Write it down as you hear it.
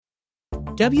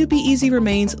WBEZ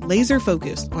remains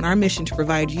laser-focused on our mission to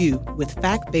provide you with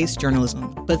fact-based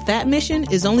journalism. But that mission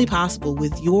is only possible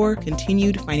with your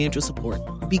continued financial support.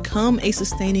 Become a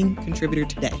sustaining contributor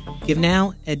today. Give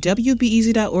now at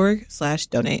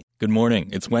WBEZ.org/donate. Good morning.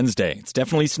 It's Wednesday. It's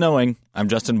definitely snowing. I'm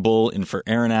Justin Bull in for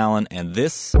Aaron Allen, and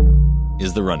this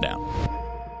is The Rundown.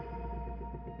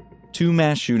 2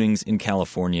 mass shootings in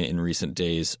California in recent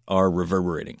days are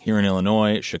reverberating here in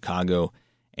Illinois, Chicago,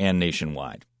 and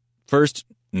nationwide. First,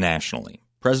 nationally.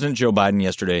 President Joe Biden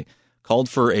yesterday called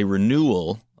for a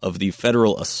renewal of the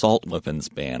federal assault weapons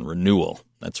ban. Renewal.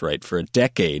 That's right. For a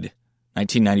decade,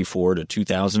 1994 to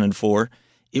 2004,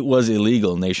 it was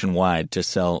illegal nationwide to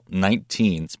sell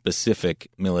 19 specific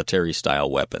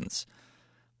military-style weapons.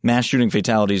 Mass shooting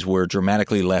fatalities were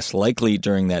dramatically less likely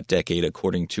during that decade,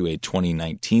 according to a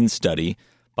 2019 study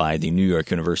by the New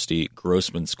York University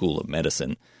Grossman School of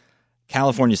Medicine.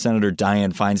 California Senator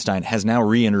Dianne Feinstein has now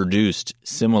reintroduced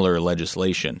similar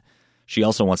legislation. She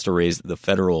also wants to raise the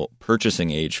federal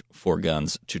purchasing age for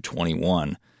guns to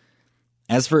 21.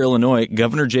 As for Illinois,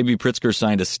 Governor J.B. Pritzker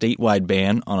signed a statewide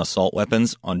ban on assault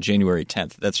weapons on January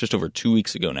 10th. That's just over 2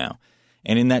 weeks ago now.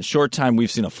 And in that short time,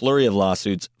 we've seen a flurry of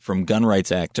lawsuits from gun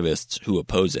rights activists who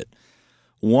oppose it.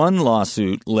 One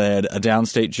lawsuit led a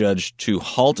downstate judge to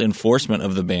halt enforcement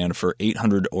of the ban for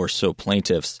 800 or so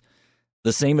plaintiffs.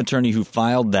 The same attorney who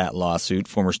filed that lawsuit,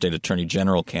 former state attorney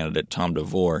general candidate Tom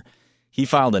DeVore, he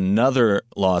filed another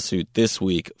lawsuit this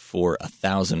week for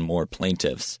 1,000 more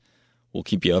plaintiffs. We'll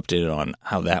keep you updated on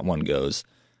how that one goes.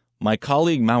 My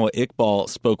colleague Mawa Iqbal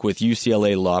spoke with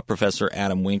UCLA law professor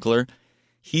Adam Winkler.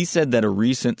 He said that a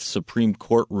recent Supreme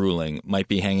Court ruling might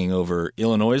be hanging over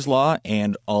Illinois' law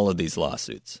and all of these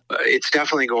lawsuits. It's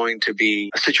definitely going to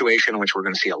be a situation in which we're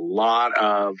going to see a lot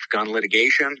of gun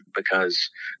litigation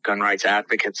because gun rights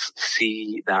advocates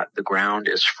see that the ground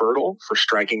is fertile for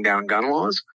striking down gun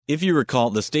laws. If you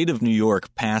recall, the state of New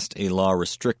York passed a law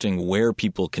restricting where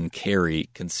people can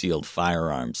carry concealed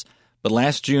firearms. But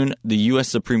last June, the U.S.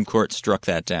 Supreme Court struck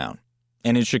that down.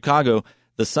 And in Chicago,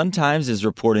 the Sun-Times is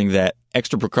reporting that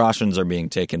extra precautions are being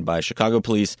taken by Chicago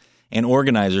police and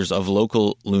organizers of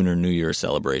local Lunar New Year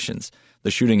celebrations.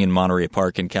 The shooting in Monterey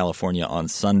Park in California on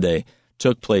Sunday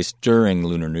took place during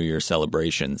Lunar New Year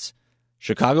celebrations.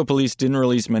 Chicago police didn't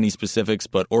release many specifics,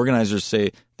 but organizers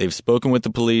say they've spoken with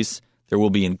the police. There will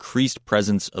be increased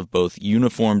presence of both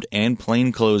uniformed and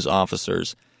plainclothes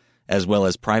officers, as well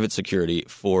as private security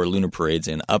for lunar parades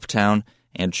in Uptown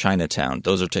and Chinatown.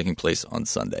 Those are taking place on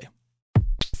Sunday.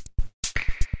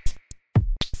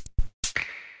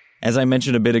 As I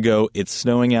mentioned a bit ago, it's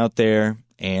snowing out there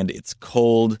and it's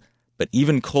cold, but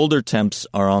even colder temps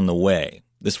are on the way.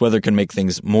 This weather can make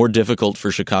things more difficult for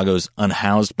Chicago's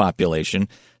unhoused population,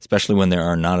 especially when there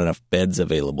are not enough beds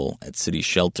available at city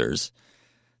shelters.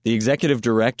 The executive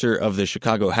director of the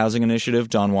Chicago Housing Initiative,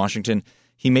 Don Washington,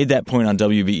 he made that point on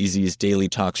WBEZ's daily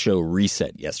talk show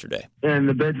Reset yesterday. And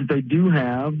the beds that they do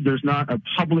have, there's not a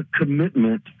public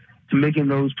commitment to making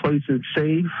those places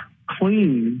safe,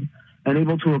 clean, and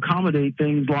able to accommodate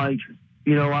things like, if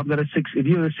you have a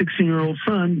 16-year-old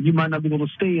son, you might not be able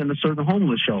to stay in a certain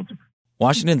homeless shelter.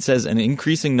 Washington says an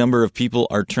increasing number of people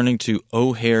are turning to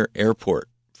O'Hare Airport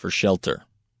for shelter.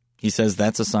 He says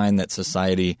that's a sign that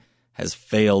society has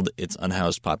failed its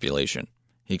unhoused population.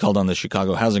 He called on the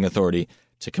Chicago Housing Authority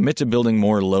to commit to building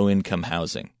more low-income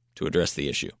housing to address the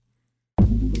issue.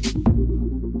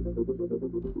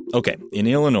 Okay, in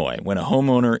Illinois, when a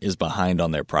homeowner is behind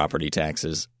on their property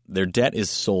taxes, their debt is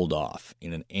sold off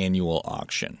in an annual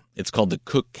auction. It's called the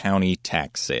Cook County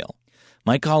Tax Sale.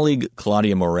 My colleague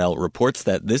Claudia Morell reports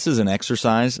that this is an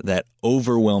exercise that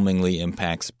overwhelmingly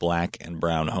impacts black and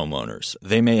brown homeowners.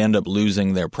 They may end up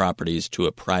losing their properties to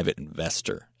a private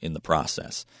investor in the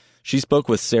process. She spoke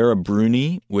with Sarah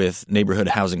Bruni with Neighborhood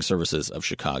Housing Services of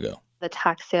Chicago. The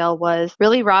tax sale was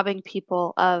really robbing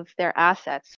people of their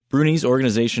assets. Bruni's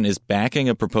organization is backing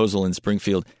a proposal in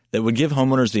Springfield that would give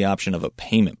homeowners the option of a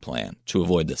payment plan to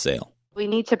avoid the sale. We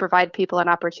need to provide people an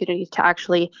opportunity to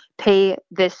actually pay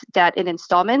this debt in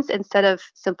installments instead of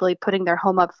simply putting their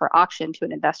home up for auction to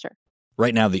an investor.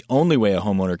 Right now, the only way a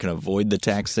homeowner can avoid the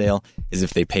tax sale is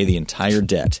if they pay the entire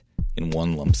debt in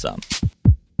one lump sum.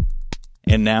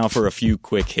 And now for a few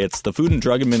quick hits. The Food and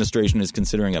Drug Administration is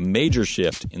considering a major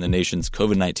shift in the nation's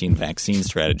COVID-19 vaccine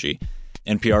strategy.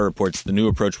 NPR reports the new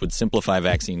approach would simplify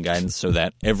vaccine guidance so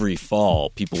that every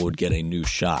fall people would get a new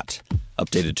shot,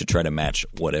 updated to try to match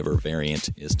whatever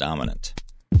variant is dominant.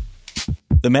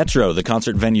 The Metro, the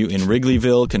concert venue in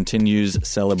Wrigleyville, continues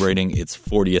celebrating its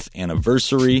 40th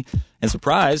anniversary. And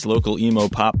surprise, local emo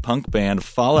pop punk band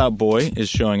Fall Out Boy is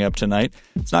showing up tonight.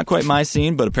 It's not quite my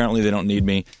scene, but apparently they don't need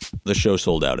me. The show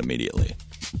sold out immediately.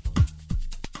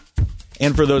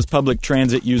 And for those public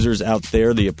transit users out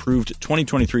there, the approved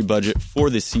 2023 budget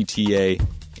for the CTA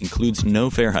includes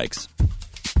no fare hikes.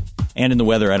 And in the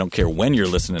weather, I don't care when you're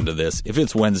listening to this. If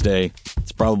it's Wednesday,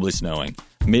 it's probably snowing.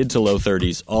 Mid to low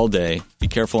 30s all day. Be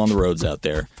careful on the roads out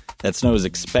there. That snow is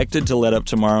expected to let up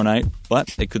tomorrow night,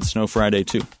 but it could snow Friday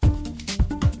too.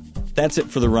 That's it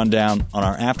for the rundown. On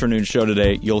our afternoon show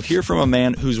today, you'll hear from a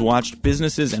man who's watched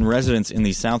businesses and residents in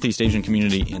the Southeast Asian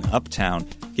community in Uptown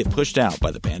get pushed out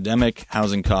by the pandemic,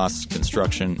 housing costs,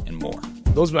 construction, and more.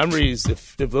 Those memories,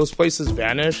 if those places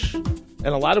vanish, and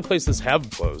a lot of places have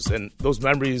closed, and those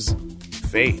memories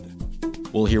fade.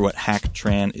 We'll hear what Hack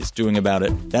Tran is doing about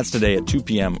it. That's today at 2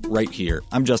 p.m. right here.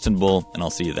 I'm Justin Bull, and I'll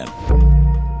see you then.